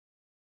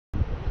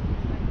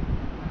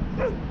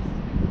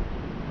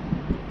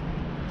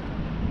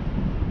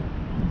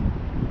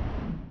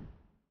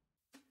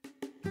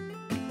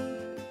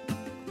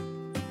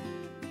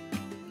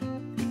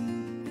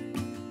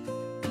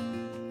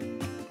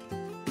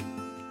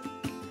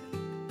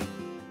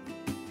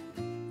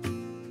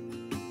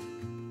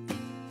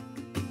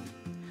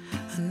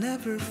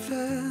Never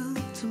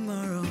felt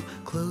tomorrow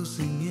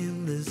closing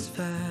in this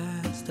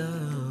fast.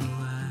 Oh,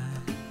 I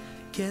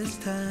guess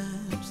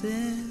time's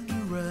in a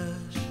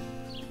rush.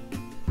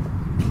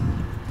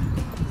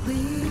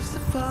 Leaves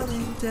are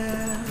falling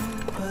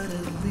down, but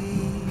at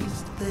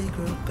least they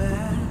grow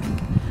back.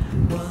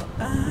 While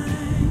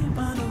I'm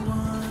on a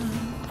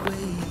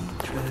one-way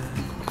track.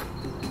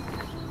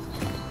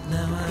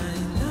 Now I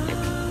know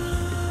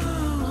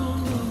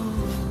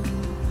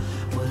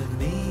what it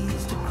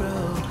means to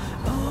grow.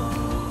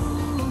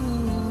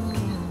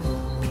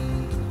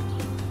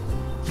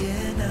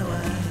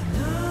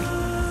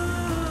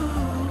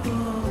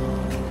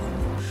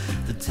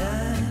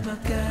 Time I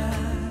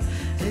got,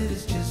 it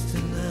is just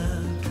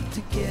enough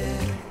to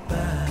get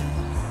by.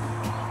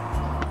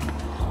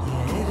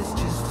 Yeah, it is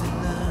just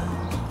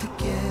enough to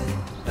get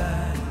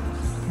by.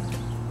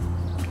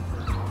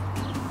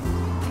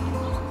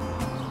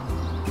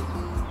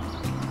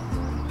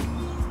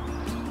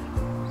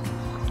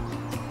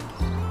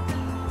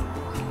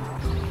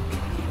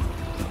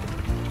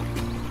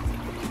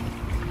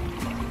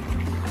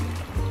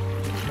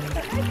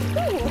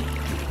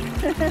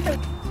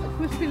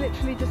 Must be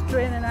literally just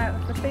draining out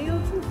of the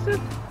fields and stuff.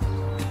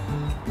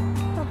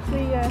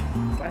 Obviously,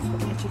 that's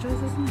what nature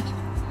does, isn't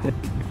it?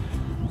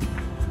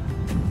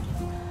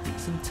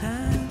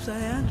 Sometimes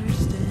I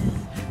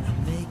understand I'm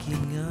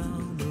making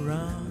all the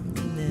wrong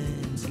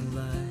demands in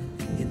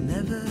life. It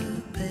never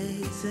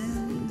pays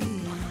in the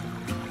end.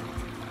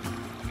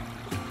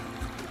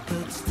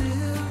 But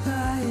still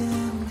I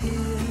am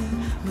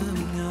here,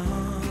 moving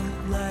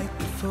on like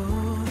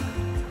before.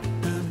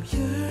 I'm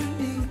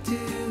yearning to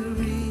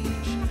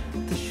reach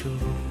the shore.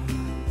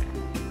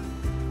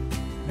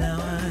 Now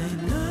I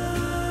know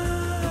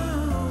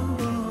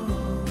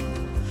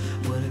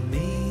what it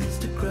means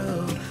to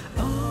grow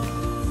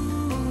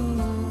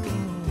old.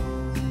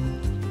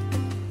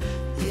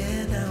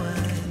 Yeah, now I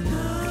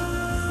know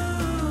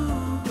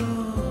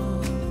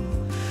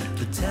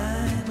the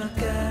time I've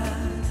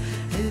got,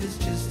 it is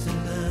just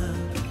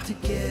enough to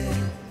get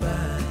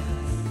by.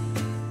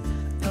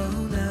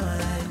 Oh, now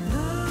I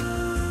know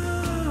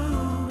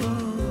what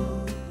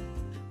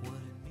it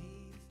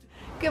means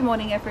to... Good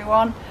morning,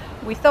 everyone.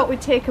 We thought we'd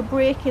take a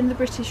break in the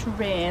British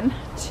rain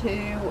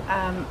to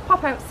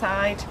pop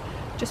outside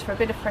just for a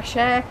bit of fresh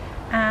air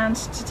and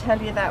to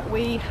tell you that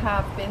we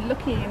have been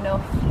lucky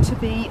enough to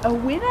be a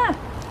winner.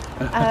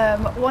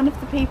 One of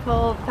the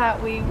people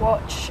that we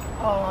watch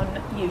on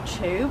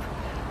YouTube,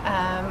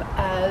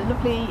 a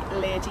lovely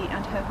lady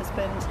and her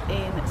husband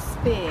in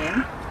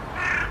Spain,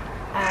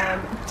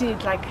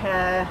 did like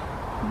a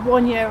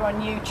 1 year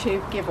on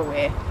YouTube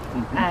giveaway.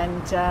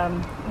 And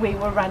we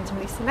were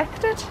randomly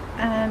selected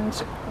and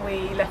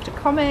we left a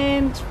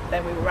comment,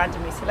 then we were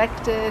randomly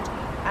selected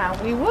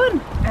and we won,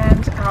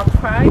 and our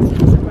prize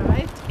has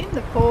arrived in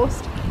the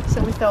post,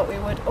 so we thought we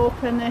would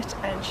open it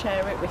and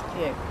share it with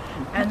you.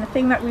 And the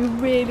thing that we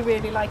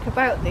really like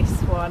about this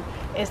one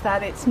is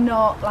that it's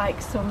not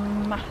like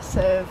some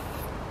massive,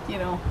 you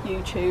know,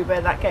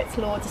 YouTuber that gets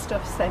loads of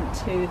stuff sent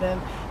to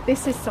them.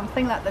 This is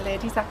something that the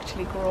lady's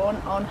actually grown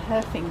on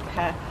her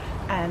finger,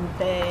 and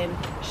then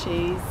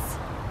she's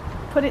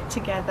put it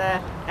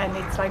together, and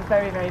it's like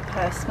very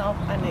personal,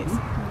 and it's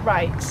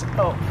right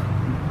up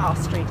our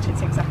street.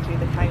 It's exactly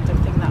the kind of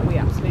thing that we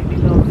absolutely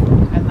love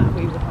and that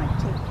we would like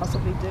to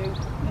possibly do in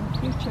the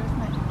future,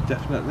 isn't it?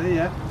 Definitely,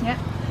 yeah. Yeah.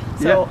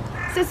 So,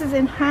 scissors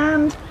in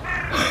hand,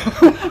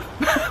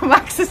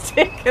 Max has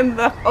taken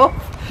the huff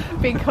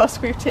because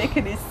we've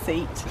taken his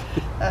seat.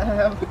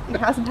 He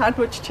hasn't had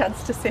much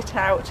chance to sit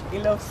out. He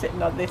loves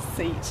sitting on this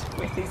seat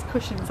with these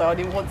cushions on.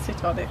 He won't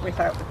sit on it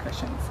without the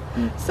cushions.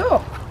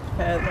 So,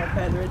 no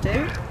further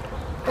ado.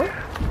 Oh,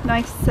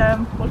 nice.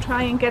 We'll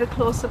try and get a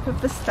close-up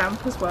of the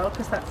stamp as well,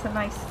 because that's a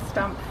nice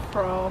stamp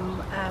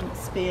from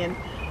Spain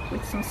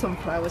with some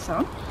sunflowers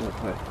on.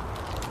 Lovely.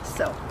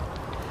 So,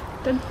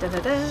 dun, dun,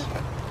 dun, dun.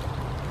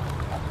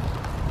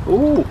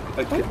 Ooh,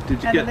 okay.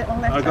 Did you and get? a little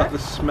I got letter. the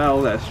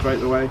smell there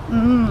straight away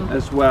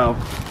as well.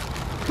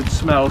 Could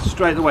smell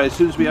straight away as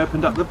soon as we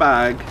opened up the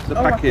bag, the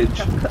package.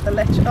 I think I've cut the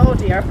letter. Oh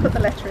dear, I've cut the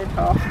letter in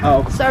half.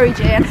 Oh, sorry,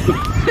 Jane.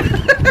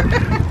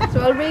 So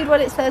I'll read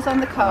what it says on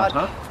the card.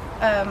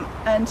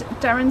 And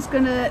Darren's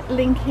going to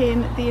link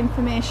in the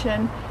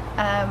information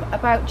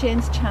about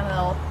Jane's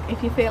channel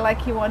if you feel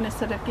like you want to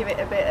sort of give it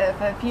a bit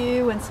of a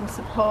view and some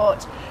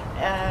support.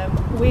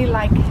 We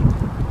like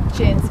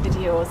Jane's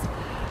videos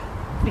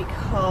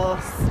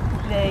because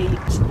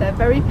they're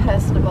very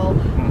personable,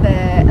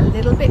 they're a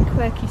little bit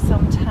quirky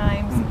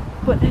sometimes,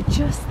 but they're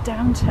just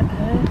down to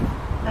earth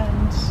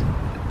and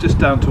just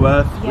down to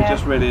earth. yeah, we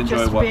just really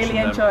enjoy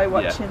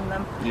watching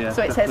them. Yeah,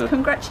 so it says,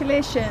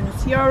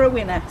 congratulations, you're a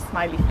winner,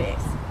 smiley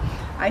face.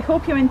 I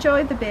hope you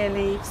enjoyed the bay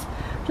leaves.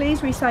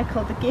 please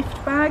recycle the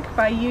gift bag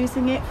by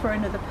using it for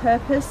another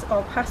purpose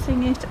or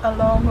passing it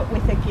along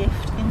with a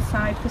gift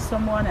inside for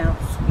someone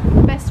else.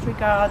 Best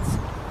regards,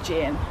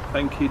 Jane.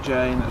 Thank you,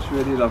 Jane, that's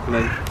really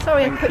lovely.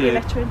 Sorry, Thank I cut you. your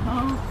letter in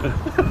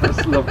half.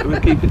 That's lovely.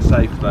 We'll keep it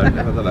safe though,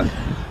 nevertheless.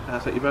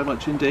 Thank you very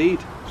much indeed.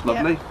 It's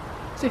lovely. Yep.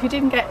 So if you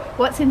didn't get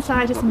what's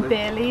inside are some Lovely.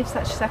 bay leaves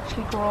that she's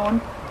actually grown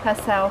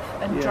herself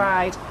and Yeah.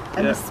 dried,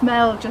 and Yeah. the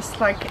smell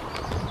just like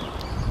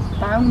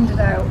bounded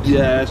out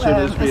Yeah, as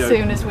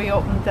soon as we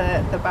opened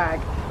the bag.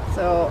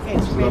 So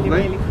it's really,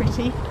 lovely. really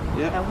pretty.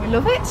 Yeah. And we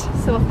love it.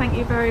 So thank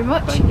you very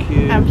much. Thank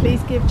you. And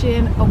please give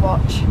Jane a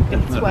watch. It's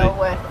Definitely. well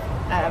worth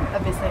a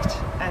visit,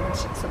 and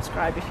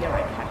subscribe if you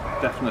like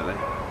her. Definitely.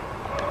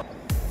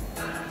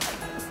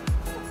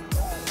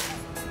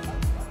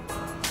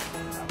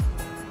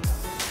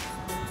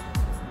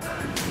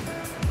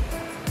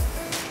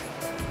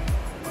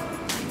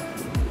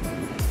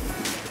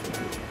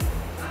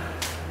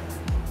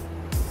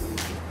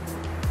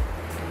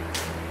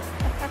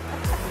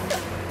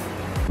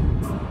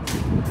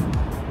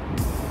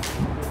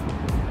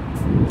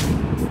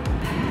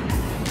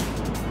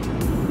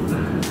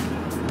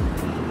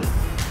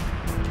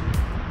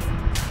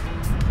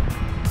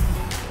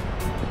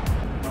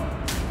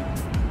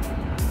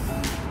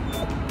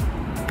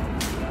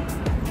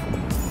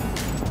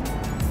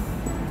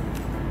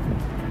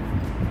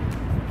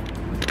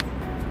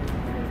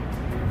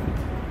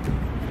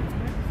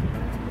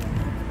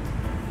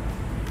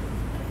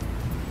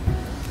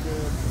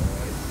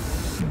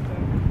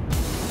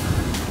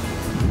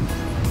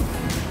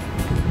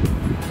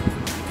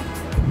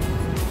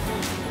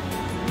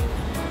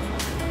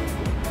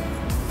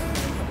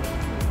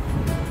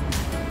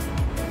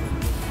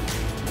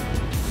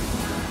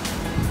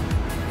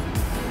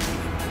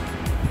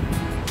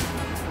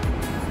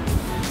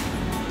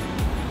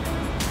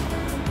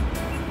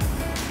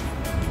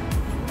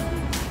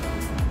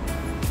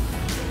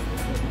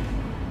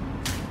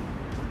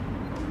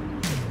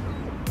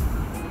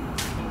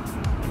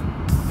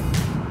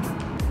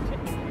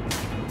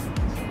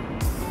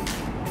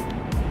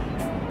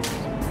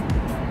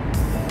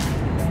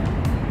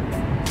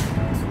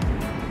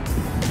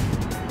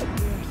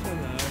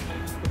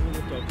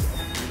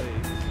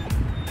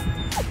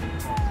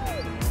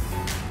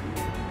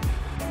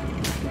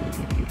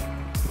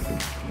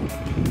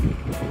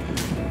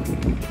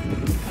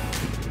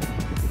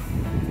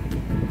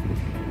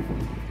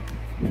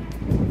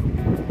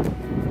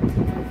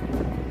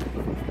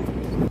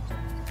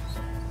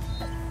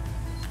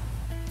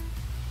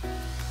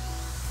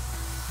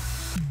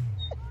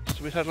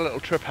 We've had a little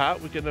trip out.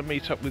 We're going to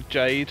meet up with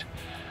Jade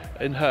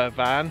in her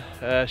van.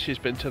 She's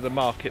been to the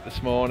market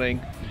this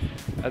morning,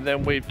 and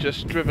then we've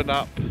just driven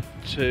up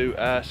to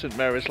St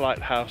Mary's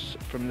Lighthouse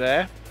from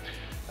there,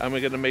 and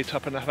we're going to meet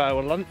up and have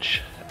our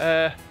lunch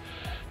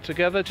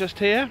together just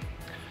here.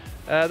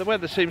 The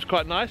weather seems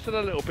quite nice and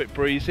a little bit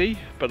breezy,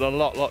 but a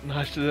lot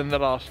nicer than the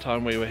last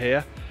time we were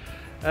here.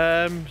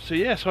 So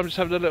yeah, so I'm just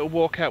having a little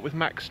walk out with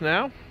Max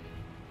now,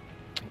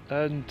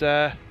 and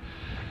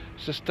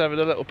just having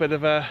a little bit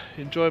of a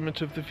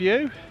enjoyment of the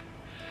view.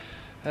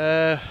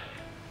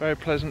 Very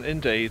pleasant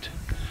indeed.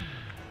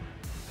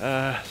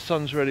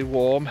 Sun's really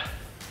warm,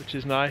 which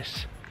is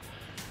nice,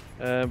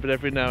 but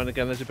every now and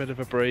again there's a bit of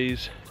a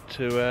breeze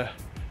to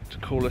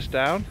cool us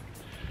down.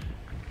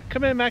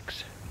 Come here,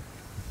 Max.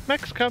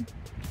 Max, come.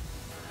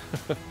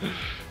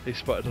 He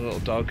spotted a little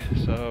dog,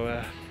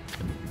 so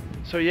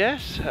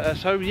yes,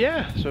 so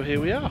here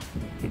we are.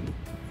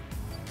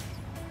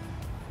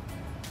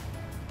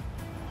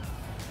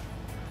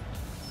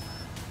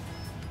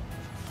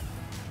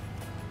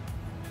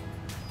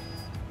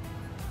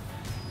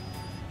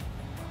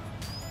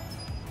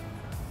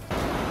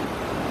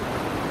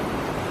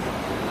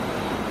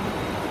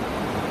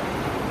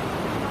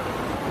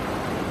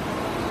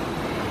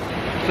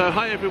 So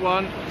hi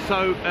everyone,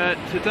 so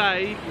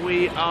today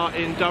we are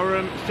in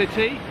Durham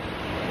City,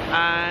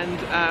 and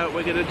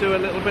we're going to do a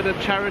little bit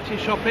of charity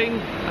shopping,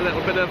 a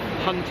little bit of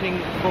hunting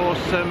for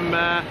some,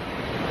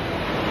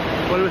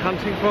 what are we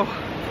hunting for?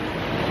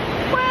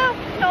 Well,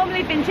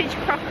 normally vintage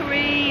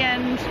crockery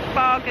and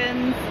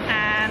bargains,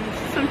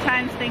 and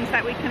sometimes things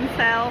that we can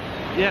sell.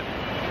 Yep.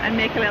 And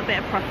make a little bit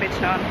of profit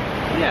on.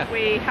 Yeah.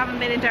 We haven't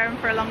been in Durham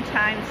for a long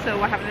time, so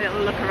we're having a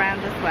little look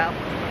around as well.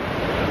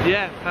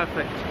 Yeah,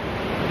 perfect.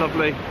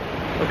 Lovely.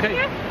 Okay.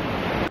 Yeah.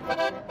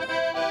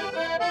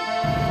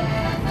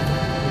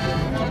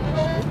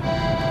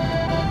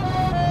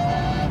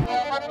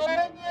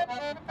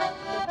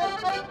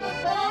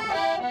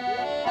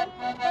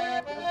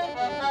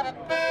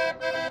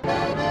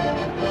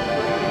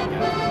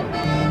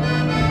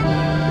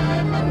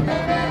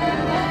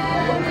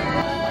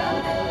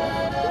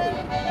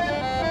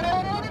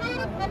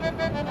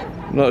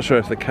 I'm not sure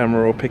if the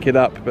camera will pick it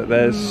up, but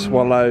there's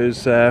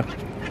swallows,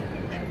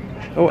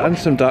 oh, and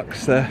some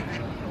ducks there,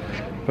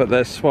 but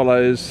there's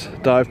swallows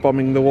dive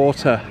bombing the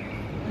water.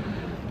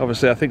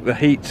 Obviously I think the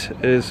heat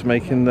is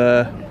making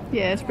the...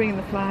 Yeah, it's bringing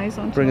the flies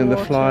onto bringing the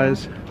the water.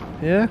 flies,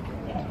 yeah.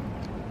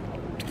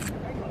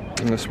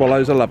 And the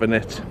swallows are loving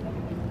it.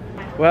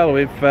 Well,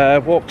 we've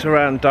walked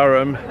around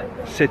Durham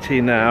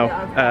city now.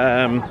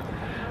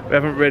 We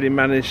haven't really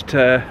managed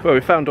to, well,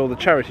 we found all the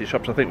charity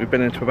shops. I think we've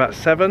been into about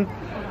seven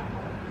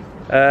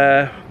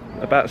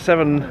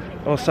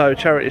or so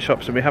charity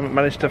shops, and we haven't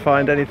managed to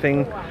find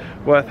anything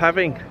worth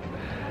having.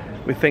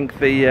 We think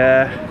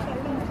the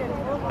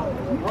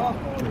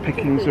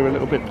pickings are a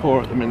little bit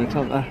poor at the minute,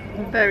 aren't they?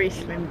 Very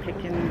slim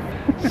pickings.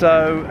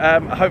 So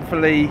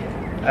hopefully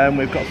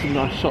we've got some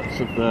nice shots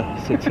of the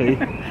city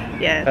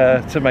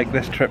to make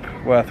this trip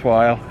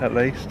worthwhile, at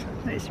least.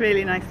 It's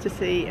really nice to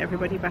see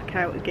everybody back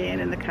out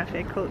again, and the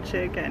cafe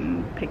culture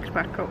getting picked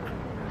back up.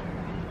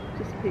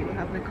 Just people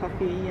having a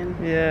coffee, and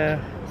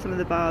some of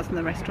the bars and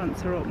the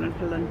restaurants are opening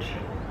for lunch.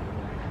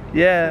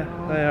 Yeah,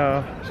 so they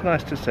are. It's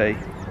nice to see.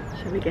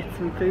 Shall we get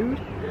some food?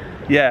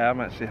 Yeah, I'm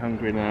actually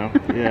hungry now.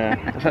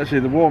 Yeah, it's actually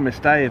the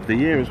warmest day of the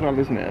year as well,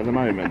 isn't it, at the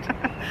moment?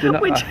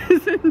 Which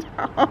isn't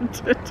hard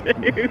to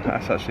do.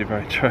 That's actually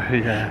very true,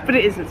 yeah. But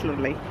it is, it's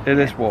lovely. It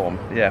is warm,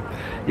 yeah.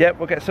 Yep,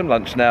 we'll get some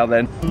lunch now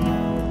then.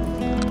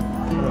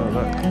 Oh,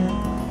 look.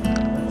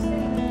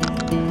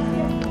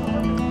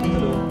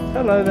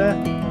 Hello there.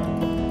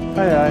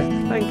 Hi,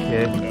 thank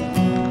you.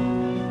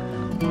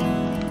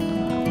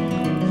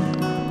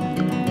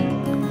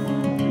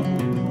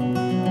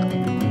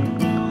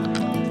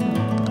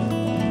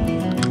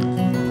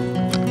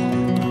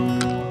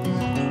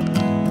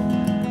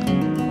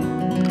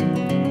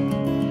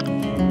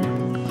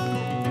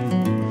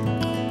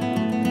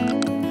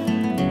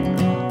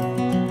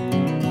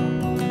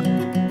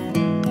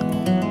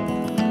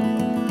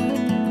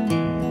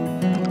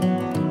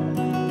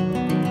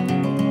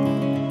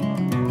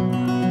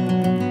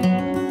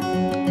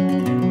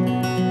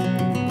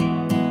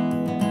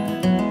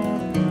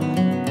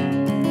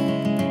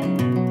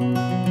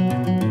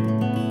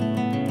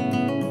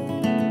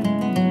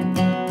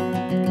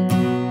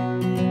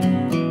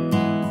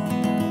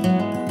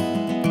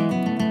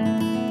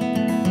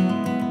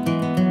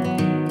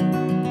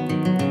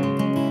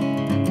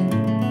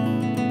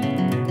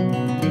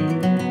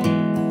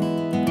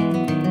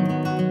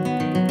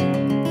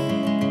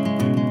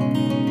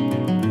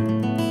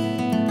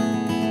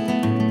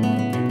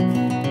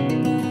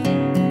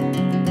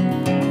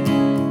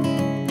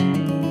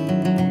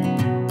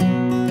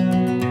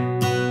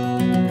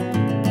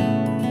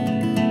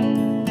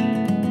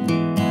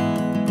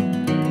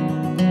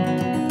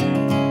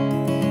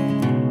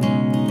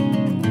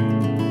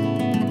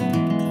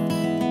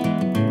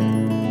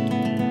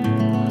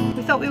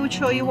 We would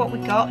show you what we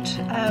got.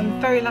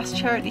 Very last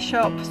charity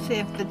shop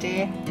saved the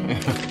day.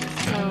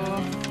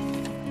 So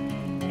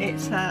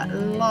it's a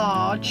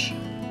large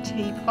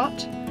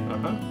teapot.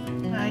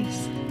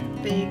 Nice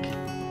big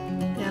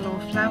yellow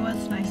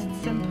flowers, nice and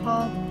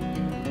simple,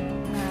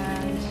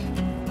 and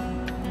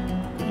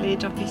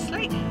lid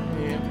obviously.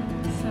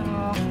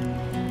 So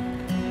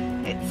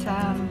it's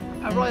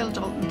a Royal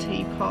Dalton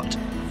teapot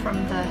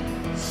from the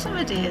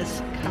Summer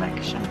Days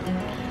collection.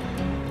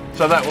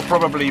 So that will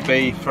probably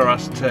be for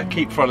us to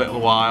keep for a little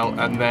while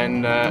and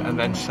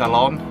then sell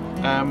on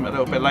a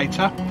little bit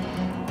later.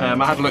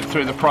 I had a look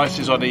through the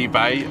prices on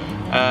eBay.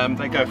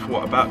 They go for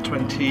what, about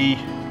 20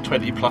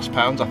 plus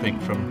pounds, I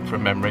think,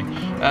 from memory.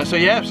 So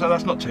yeah, so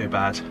that's not too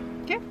bad.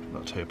 Yeah,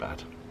 not too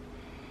bad.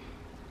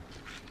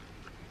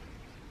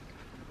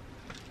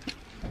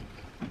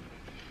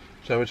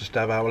 So we'll just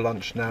have our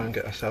lunch now and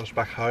get ourselves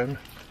back home.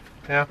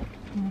 Yeah.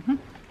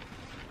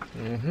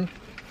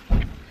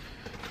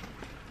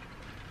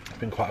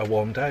 Been quite a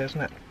warm day, isn't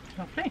it?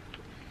 Lovely.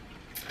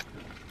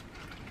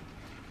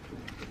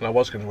 And I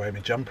was going to wear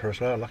my jumper as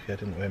well. Lucky I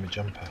didn't wear my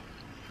jumper.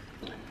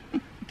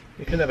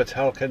 You can never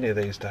tell, can you,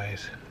 these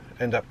days?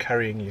 End up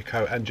carrying your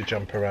coat and your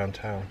jumper around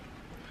town.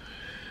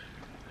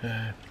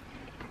 But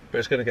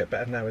it's going to get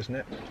better now, isn't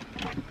it?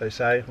 They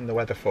say in the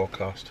weather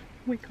forecast.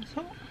 Week or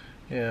so.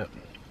 Yeah.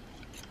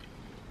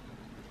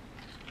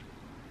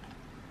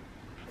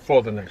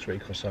 For the next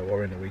week or so,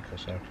 or in a week or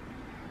so.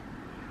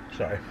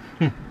 Sorry.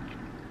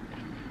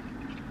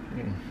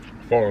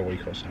 For a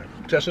week or so.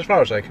 Just as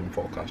far as they can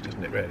forecast,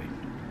 isn't it, really?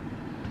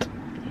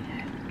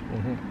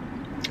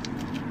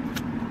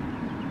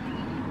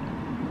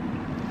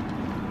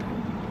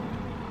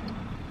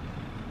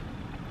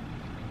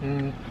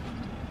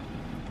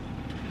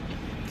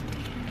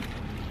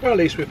 Well, at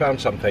least we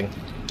found something,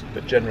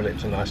 but generally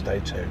it's a nice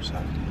day too,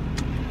 so.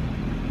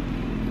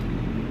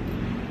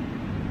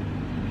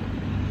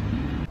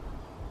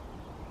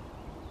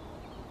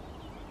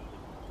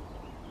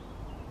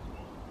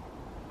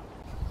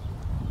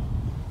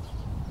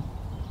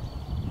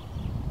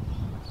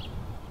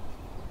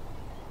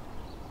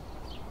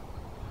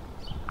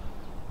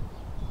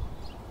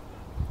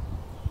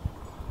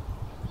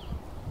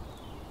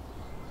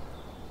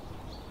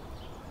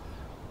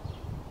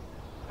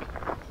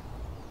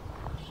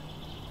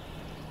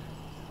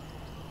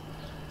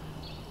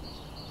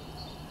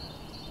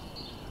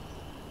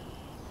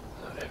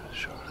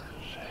 Sure, I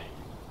can see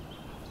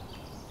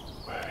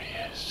where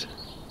he is.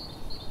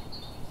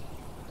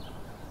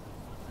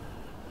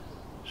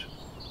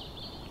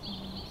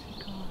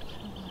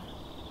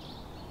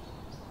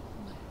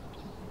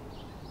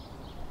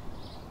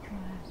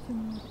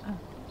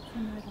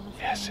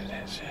 Yes, it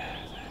is, yeah.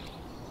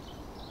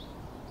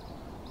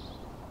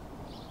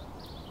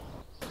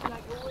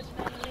 Like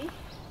ordinarily,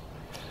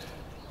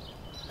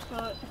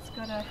 but it's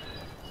got a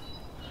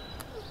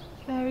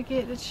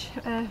variegated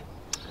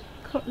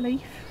cut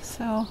leaf,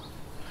 so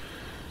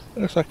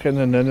Looks like an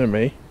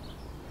anemone.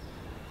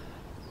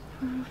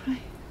 okay.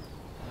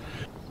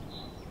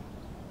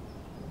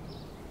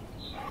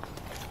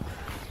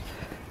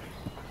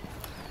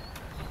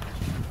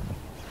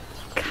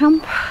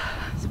 Camp,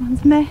 this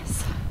one's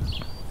mess.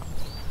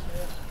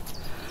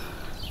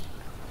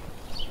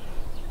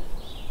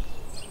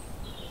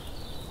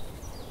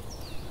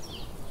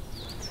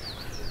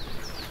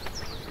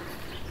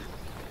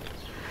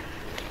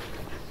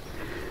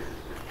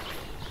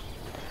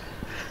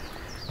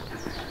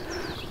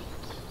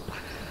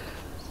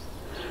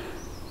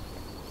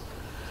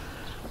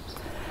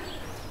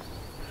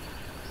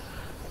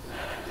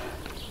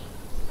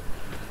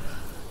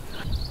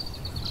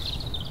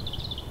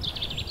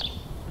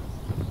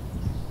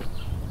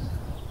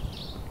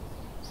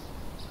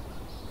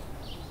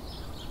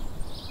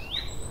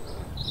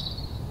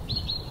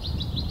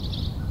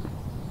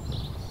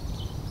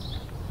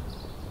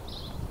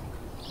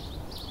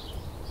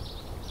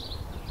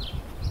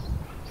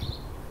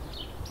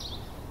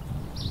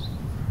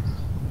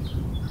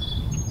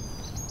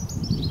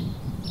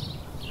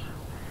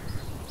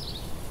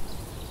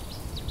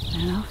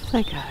 And off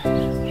they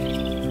go.